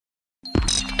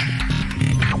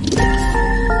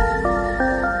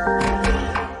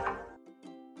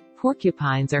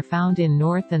Porcupines are found in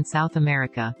North and South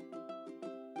America.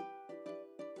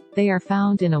 They are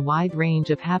found in a wide range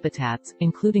of habitats,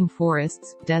 including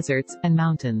forests, deserts, and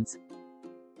mountains.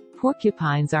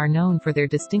 Porcupines are known for their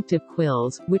distinctive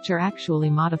quills, which are actually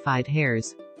modified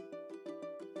hairs.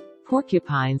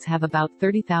 Porcupines have about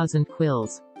 30,000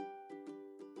 quills.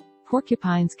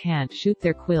 Porcupines can't shoot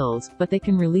their quills, but they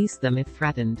can release them if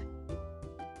threatened.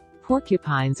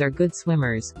 Porcupines are good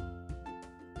swimmers.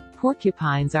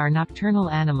 Porcupines are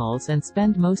nocturnal animals and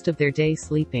spend most of their day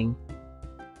sleeping.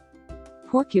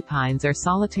 Porcupines are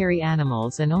solitary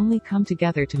animals and only come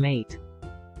together to mate.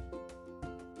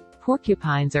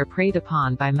 Porcupines are preyed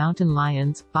upon by mountain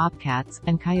lions, bobcats,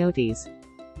 and coyotes.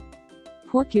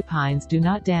 Porcupines do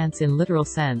not dance in literal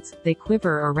sense, they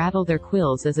quiver or rattle their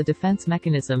quills as a defense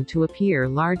mechanism to appear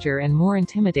larger and more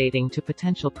intimidating to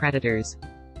potential predators.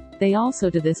 They also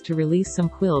do this to release some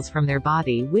quills from their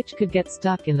body which could get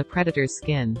stuck in the predator's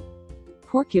skin.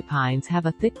 Porcupines have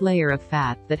a thick layer of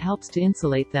fat that helps to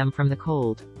insulate them from the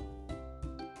cold.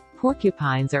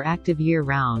 Porcupines are active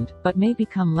year-round, but may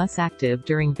become less active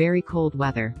during very cold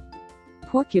weather.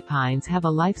 Porcupines have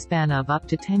a lifespan of up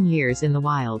to 10 years in the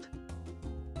wild.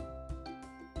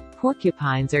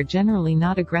 Porcupines are generally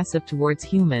not aggressive towards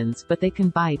humans, but they can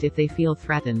bite if they feel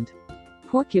threatened.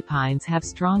 Porcupines have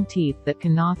strong teeth that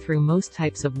can gnaw through most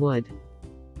types of wood.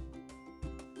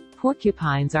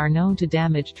 Porcupines are known to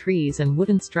damage trees and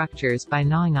wooden structures by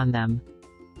gnawing on them.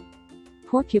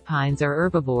 Porcupines are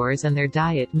herbivores and their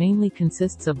diet mainly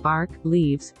consists of bark,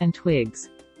 leaves, and twigs.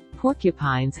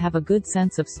 Porcupines have a good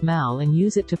sense of smell and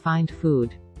use it to find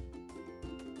food.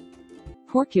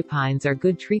 Porcupines are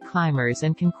good tree climbers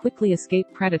and can quickly escape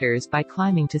predators by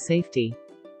climbing to safety.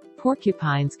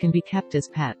 Porcupines can be kept as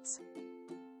pets.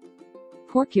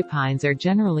 Porcupines are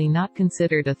generally not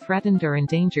considered a threatened or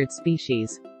endangered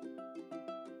species.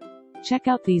 Check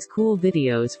out these cool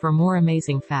videos for more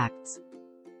amazing facts.